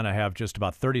Tampa. John, I have just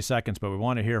about 30 seconds, but we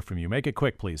want to hear from you. Make it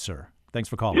quick, please, sir. Thanks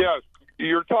for calling. Yes,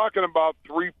 you're talking about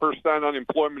 3%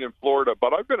 unemployment in Florida,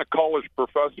 but I've been a college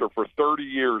professor for 30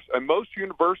 years, and most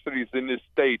universities in this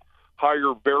state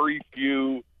hire very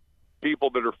few people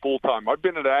that are full-time. I've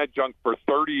been an adjunct for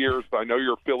 30 years. I know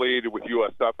you're affiliated with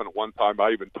USF, and at one time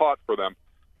I even taught for them.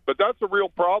 But that's a real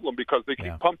problem because they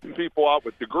keep pumping people out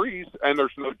with degrees and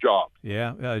there's no jobs.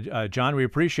 Yeah, John, we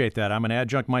appreciate that. I'm an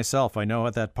adjunct myself. I know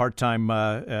what that part-time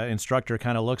instructor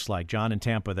kind of looks like. John in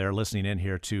Tampa, they're listening in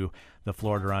here to the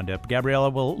Florida Roundup. Gabriella,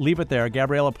 we'll leave it there.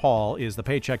 Gabriella Paul is the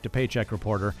paycheck-to-paycheck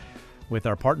reporter with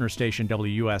our partner station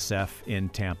WUSF in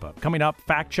Tampa. Coming up,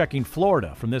 fact-checking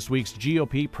Florida from this week's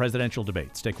GOP presidential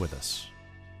debate. Stick with us.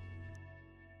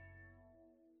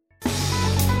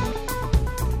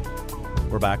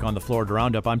 We're back on the Florida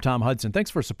Roundup. I'm Tom Hudson. Thanks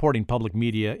for supporting public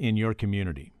media in your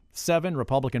community. 7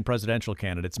 Republican presidential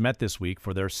candidates met this week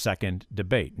for their second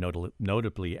debate.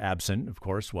 Notably absent, of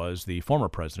course, was the former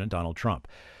president, Donald Trump.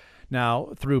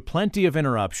 Now, through plenty of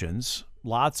interruptions,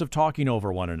 lots of talking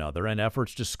over one another, and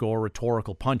efforts to score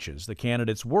rhetorical punches, the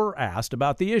candidates were asked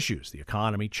about the issues: the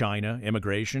economy, China,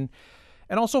 immigration,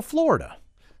 and also Florida.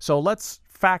 So let's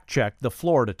fact-check the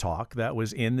Florida talk that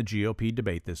was in the GOP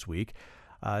debate this week.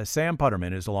 Sam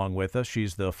Putterman is along with us.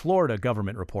 She's the Florida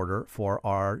government reporter for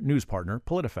our news partner,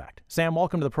 PolitiFact. Sam,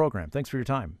 welcome to the program. Thanks for your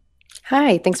time.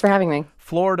 Hi, thanks for having me.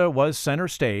 Florida was center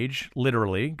stage,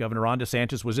 literally. Governor Ron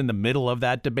DeSantis was in the middle of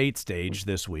that debate stage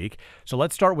this week. So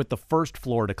let's start with the first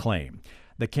Florida claim.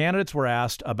 The candidates were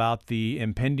asked about the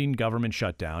impending government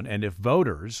shutdown and if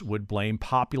voters would blame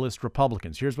populist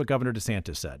Republicans. Here's what Governor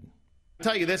DeSantis said. I'll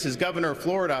tell you this, as governor of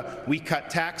Florida, we cut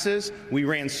taxes, we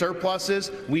ran surpluses,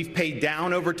 we've paid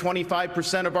down over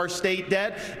 25% of our state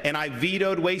debt, and I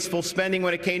vetoed wasteful spending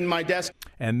when it came to my desk.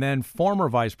 And then former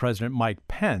Vice President Mike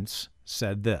Pence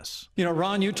said this.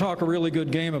 Ron, you talk a really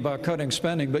good game about cutting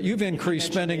spending, but you've increased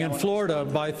spending in Florida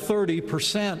by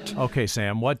 30%. Okay,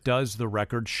 Sam, what does the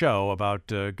record show about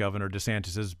Governor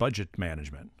DeSantis' budget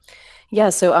management? Yeah,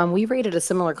 so we rated a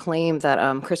similar claim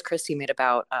that Chris Christie made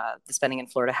about the spending in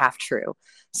Florida half true.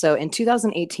 So in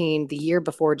 2018, the year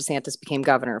before DeSantis became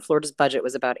governor, Florida's budget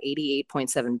was about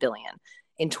 $88.7 billion.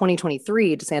 In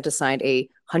 2023, DeSantis signed a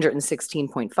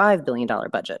 $116.5 billion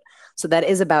budget. So that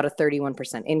is about a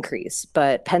 31% increase.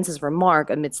 But Pence's remark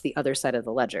amidst the other side of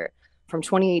the ledger. From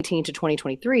 2018 to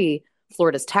 2023,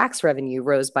 Florida's tax revenue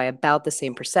rose by about the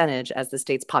same percentage as the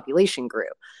state's population grew.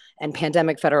 And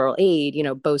pandemic federal aid,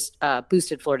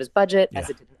 boosted Florida's budget,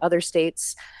 as it did in other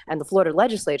states. And the Florida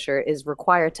legislature is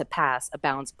required to pass a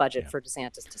balanced budget for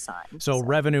DeSantis to sign. So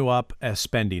revenue up as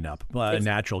spending up, a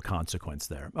natural consequence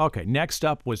there. Okay, next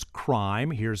up was crime.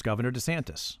 Here's Governor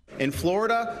DeSantis. In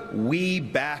Florida, we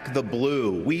back the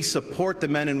blue. We support the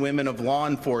men and women of law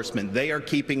enforcement. They are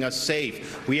keeping us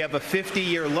safe. We have a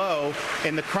 50-year low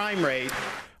in the crime rate.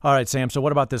 All right, Sam, so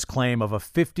what about this claim of a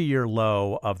 50-year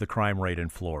low of the crime rate in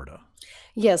Florida?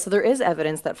 Yeah, so there is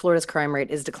evidence that Florida's crime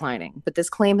rate is declining, but this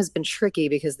claim has been tricky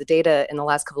because the data in the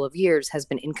last couple of years has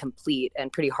been incomplete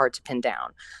and pretty hard to pin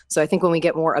down. So I think when we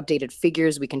get more updated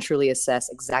figures, we can truly assess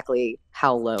exactly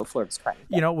how low Florida's crime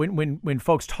is. When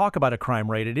folks talk about a crime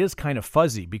rate, it is kind of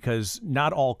fuzzy because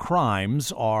not all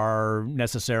crimes are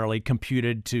necessarily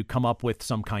computed to come up with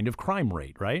some kind of crime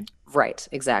rate, right? Right,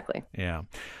 exactly. Yeah.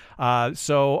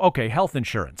 Okay, health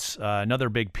insurance, another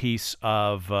big piece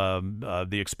of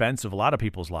the expense of a lot of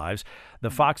people's lives. The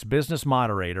Fox Business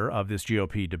moderator of this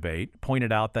GOP debate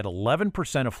pointed out that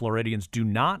 11% of Floridians do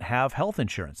not have health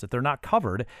insurance, that they're not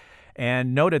covered,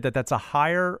 and noted that that's a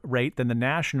higher rate than the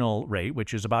national rate,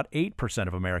 which is about 8%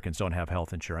 of Americans don't have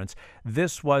health insurance.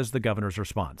 This was the governor's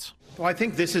response. Well, I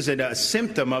think this is a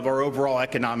symptom of our overall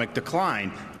economic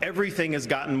decline. Everything has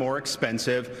gotten more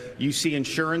expensive. You see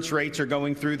insurance rates are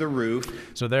going through the roof.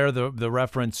 So there, the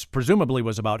reference presumably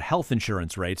was about health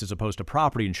insurance rates as opposed to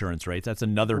property insurance rates. That's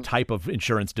another type of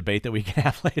insurance debate that we can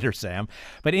have later, Sam.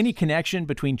 But any connection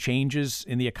between changes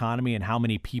in the economy and how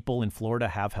many people in Florida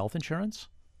have health insurance?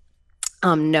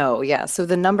 No, yeah. So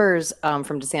the numbers from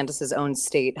DeSantis's own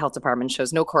state health department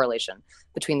shows no correlation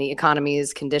between the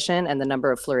economy's condition and the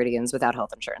number of Floridians without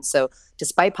health insurance. So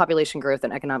despite population growth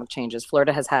and economic changes,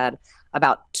 Florida has had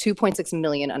about 2.6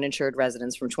 million uninsured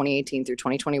residents from 2018 through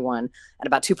 2021 and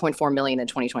about 2.4 million in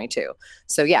 2022.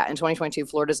 So yeah, in 2022,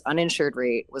 Florida's uninsured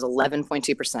rate was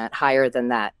 11.2% higher than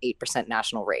that 8%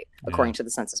 national rate, according to the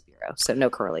Census Bureau. So no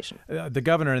correlation. The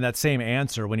governor in that same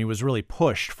answer, when he was really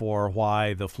pushed for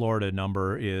why the Florida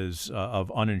number is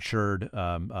of uninsured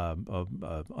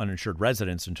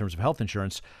residents in terms of health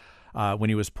insurance, when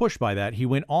he was pushed by that, he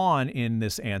went on in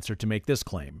this answer to make this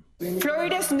claim.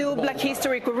 Florida's new Black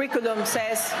History curriculum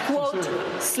says, quote,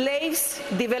 slaves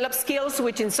develop skills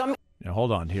which in some... Now,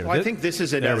 hold on here. Well, I think this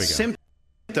is a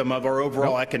symptom of our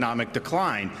overall economic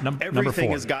decline.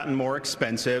 Everything has gotten more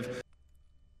expensive.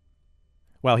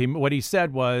 Well, what he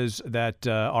said was that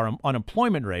our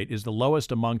unemployment rate is the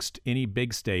lowest amongst any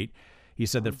big state. He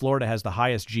said that Florida has the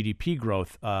highest GDP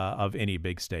growth of any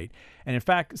big state. And in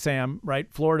fact, Sam, right,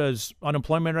 Florida's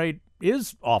unemployment rate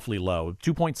is awfully low,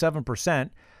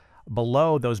 2.7%,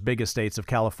 below those biggest states of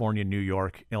California, New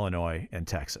York, Illinois, and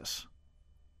Texas.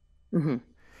 Mm-hmm.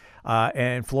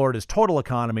 And Florida's total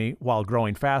economy, while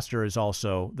growing faster, is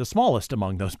also the smallest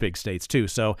among those big states, too.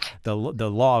 So the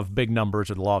law of big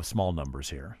numbers or the law of small numbers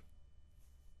here.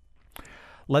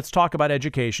 Let's talk about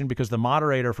education because the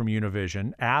moderator from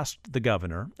Univision asked the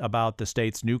governor about the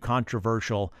state's new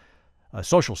controversial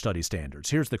social studies standards.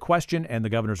 Here's the question and the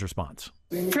governor's response.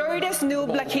 Florida's new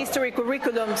Black History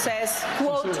curriculum says,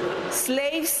 quote,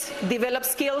 slaves develop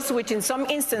skills which in some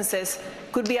instances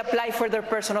could be applied for their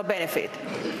personal benefit.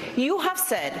 You have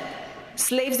said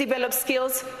slaves develop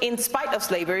skills in spite of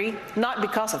slavery, not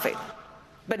because of it.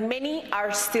 But many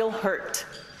are still hurt.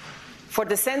 For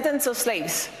descendants of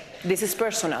slaves, this is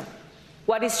personal.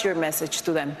 What is your message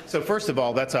to them? So first of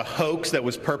all, that's a hoax that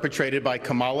was perpetrated by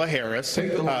Kamala Harris.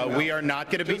 We are not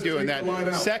going to be doing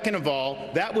that. Second of all,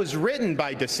 that was written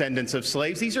by descendants of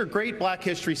slaves. These are great Black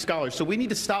history scholars, so we need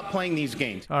to stop playing these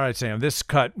games. All right, Sam, this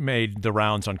cut made the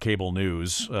rounds on cable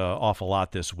news awful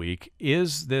lot this week.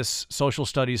 Is this social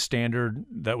studies standard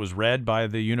that was read by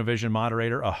the Univision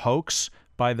moderator a hoax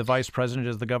by the vice president,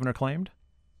 as the governor claimed?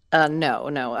 No.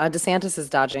 DeSantis is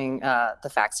dodging the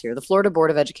facts here. The Florida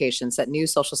Board of Education set new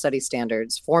social studies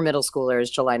standards for middle schoolers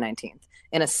July 19th.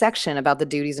 In a section about the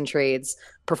duties and trades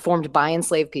performed by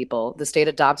enslaved people, the state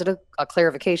adopted a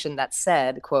clarification that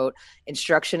said, quote,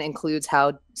 instruction includes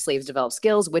how slaves develop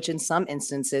skills, which in some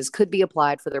instances could be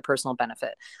applied for their personal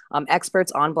benefit.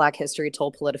 Experts on Black history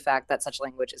told PolitiFact that such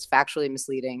language is factually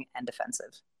misleading and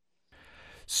offensive.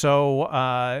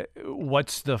 So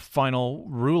what's the final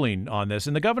ruling on this?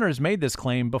 And the governor has made this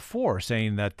claim before,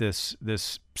 saying that this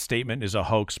statement is a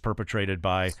hoax perpetrated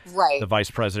by the vice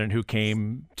president who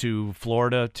came to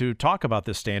Florida to talk about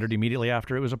this standard immediately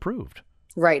after it was approved.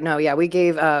 Right. No, yeah. We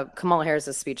gave Kamala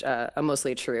Harris's speech a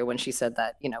mostly true when she said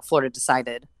that, Florida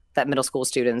decided that middle school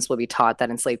students will be taught that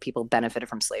enslaved people benefited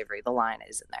from slavery. The line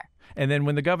is in there. And then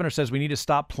when the governor says we need to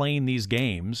stop playing these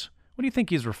games What do you think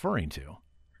he's referring to?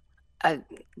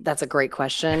 That's a great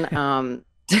question.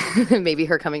 Maybe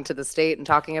her coming to the state and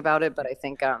talking about it, but I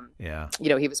think,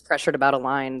 he was pressured about a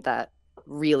line that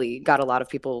really got a lot of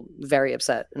people very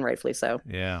upset, and rightfully so.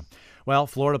 Yeah. Well,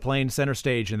 Florida playing center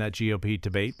stage in that GOP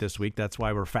debate this week. That's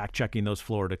why we're fact-checking those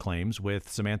Florida claims with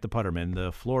Samantha Putterman,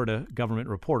 the Florida government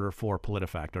reporter for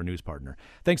PolitiFact, our news partner.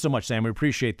 Thanks so much, Sam. We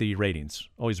appreciate the ratings.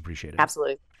 Always appreciate it.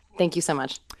 Absolutely. Thank you so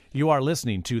much. You are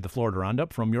listening to the Florida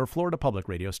Roundup from your Florida Public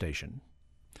Radio station.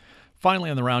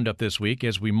 Finally on the Roundup this week,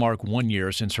 as we mark 1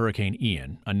 year since Hurricane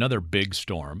Ian, another big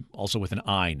storm, also with an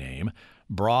I name,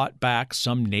 brought back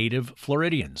some native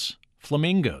Floridians,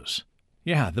 flamingos.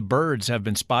 Yeah, the birds have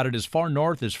been spotted as far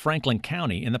north as Franklin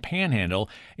County in the Panhandle,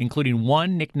 including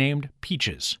one nicknamed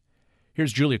Peaches.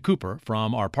 Here's Julia Cooper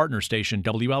from our partner station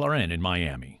WLRN in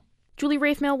Miami. Julie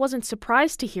Raifmail wasn't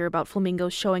surprised to hear about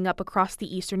flamingos showing up across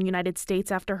the eastern United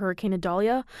States after Hurricane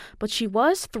Idalia, but she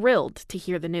was thrilled to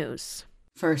hear the news.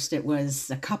 First it was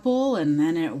a couple, and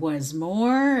then it was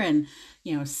more, and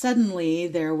suddenly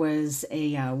there was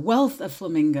a wealth of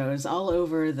flamingos all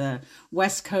over the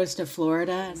west coast of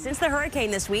Florida. Since the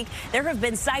hurricane this week, there have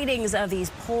been sightings of these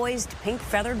poised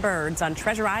pink-feathered birds on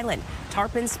Treasure Island,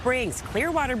 Tarpon Springs,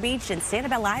 Clearwater Beach, and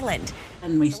Sanibel Island.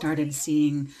 And we started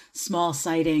seeing small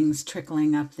sightings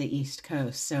trickling up the east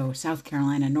coast, so South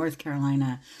Carolina, North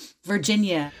Carolina,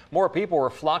 Virginia. More people were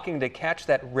flocking to catch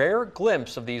that rare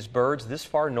glimpse of these birds this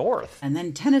far north. And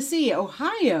then Tennessee,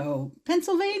 Ohio,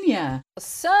 Pennsylvania.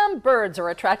 Some birds are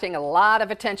attracting a lot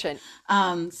of attention.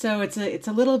 So it's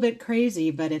a little bit crazy,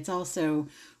 but it's also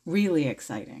really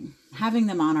exciting. Having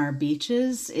them on our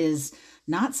beaches is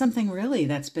not something really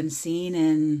that's been seen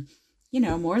in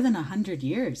more than 100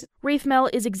 years. Raifmail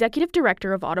is executive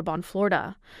director of Audubon,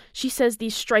 Florida. She says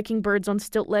these striking birds on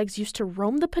stilt legs used to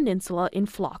roam the peninsula in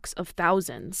flocks of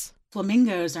thousands.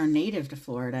 Flamingos are native to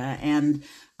Florida and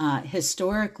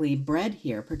historically bred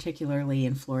here, particularly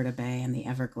in Florida Bay and the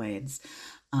Everglades.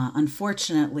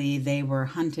 Unfortunately, they were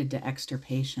hunted to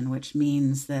extirpation, which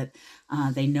means that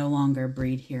they no longer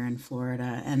breed here in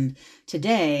Florida. And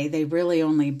today, they really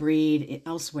only breed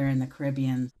elsewhere in the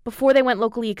Caribbean. Before they went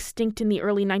locally extinct in the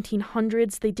early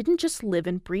 1900s, they didn't just live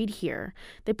and breed here.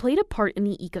 They played a part in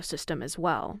the ecosystem as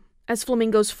well. As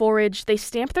flamingos forage, they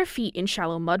stamp their feet in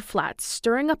shallow mud flats,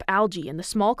 stirring up algae and the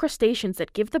small crustaceans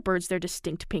that give the birds their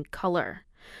distinct pink color.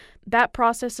 That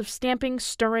process of stamping,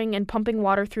 stirring, and pumping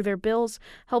water through their bills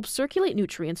helps circulate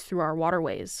nutrients through our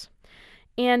waterways.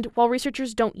 And while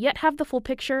researchers don't yet have the full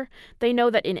picture, they know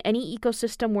that in any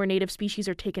ecosystem where native species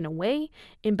are taken away,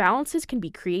 imbalances can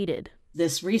be created.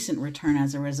 This recent return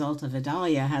as a result of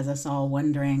Idalia has us all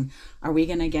wondering, are we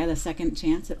going to get a second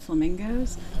chance at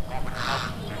flamingos?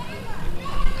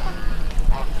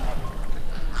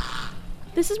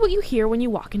 This is what you hear when you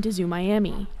walk into Zoo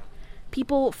Miami.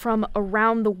 People from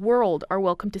around the world are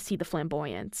welcome to see the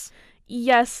flamboyants.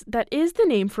 Yes, that is the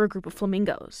name for a group of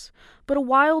flamingos, but a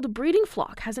wild breeding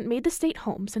flock hasn't made the state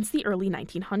home since the early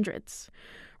 1900s.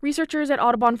 Researchers at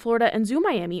Audubon, Florida and Zoo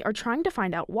Miami are trying to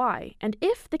find out why and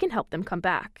if they can help them come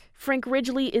back. Frank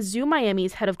Ridgely is Zoo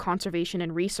Miami's head of conservation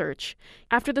and research.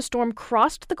 After the storm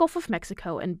crossed the Gulf of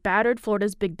Mexico and battered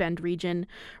Florida's Big Bend region,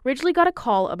 Ridgely got a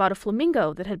call about a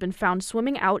flamingo that had been found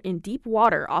swimming out in deep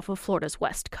water off of Florida's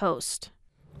west coast.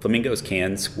 Flamingos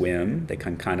can swim. They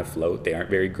can kind of float. They aren't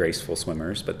very graceful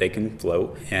swimmers, but they can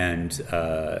float. And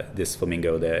this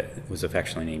flamingo that was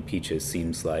affectionately named Peaches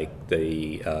seems like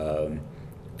the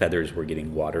feathers were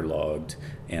getting waterlogged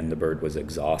and the bird was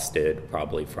exhausted,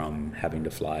 probably from having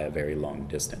to fly a very long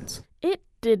distance. It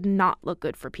did not look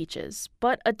good for Peaches,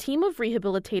 but a team of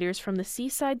rehabilitators from the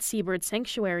Seaside Seabird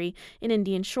Sanctuary in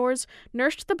Indian Shores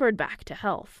nursed the bird back to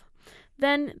health.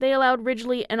 Then they allowed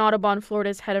Ridgely and Audubon,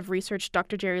 Florida's head of research,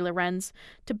 Dr. Jerry Lorenz,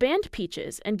 to band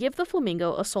Peaches and give the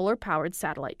flamingo a solar-powered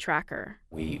satellite tracker.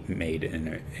 We made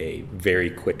a very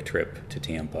quick trip to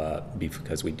Tampa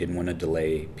because we didn't want to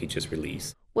delay Peaches'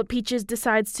 release. What Peaches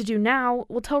decides to do now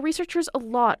will tell researchers a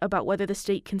lot about whether the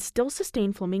state can still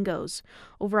sustain flamingos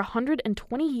over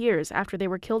 120 years after they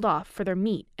were killed off for their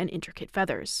meat and intricate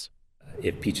feathers.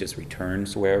 If Peaches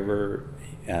returns wherever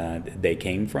they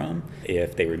came from,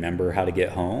 if they remember how to get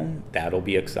home, that'll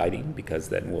be exciting because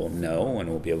then we'll know and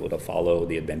we'll be able to follow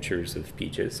the adventures of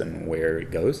Peaches and where it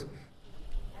goes.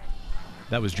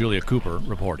 That was Julia Cooper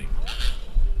reporting.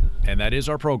 And that is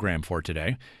our program for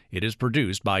today. It is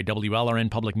produced by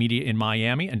WLRN Public Media in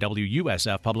Miami and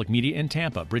WUSF Public Media in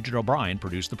Tampa. Bridget O'Brien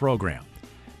produced the program.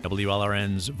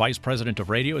 WLRN's Vice President of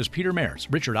Radio is Peter Mares.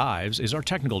 Richard Ives is our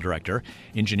Technical Director.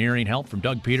 Engineering help from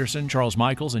Doug Peterson, Charles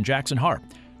Michaels, and Jackson Hart.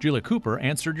 Julia Cooper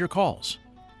answered your calls.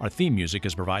 Our theme music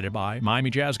is provided by Miami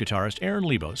jazz guitarist Aaron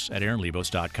Lebos at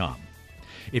aaronlebos.com.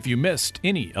 If you missed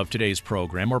any of today's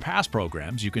program or past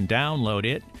programs, you can download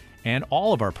it and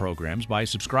all of our programs by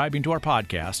subscribing to our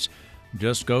podcasts.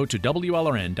 Just go to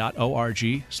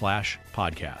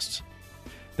wlrn.org/podcasts.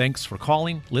 Thanks for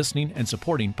calling, listening, and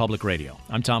supporting Public Radio.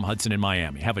 I'm Tom Hudson in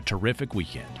Miami. Have a terrific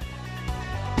weekend.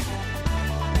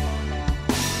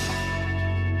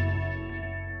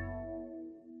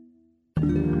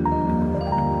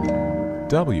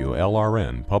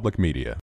 WLRN Public Media.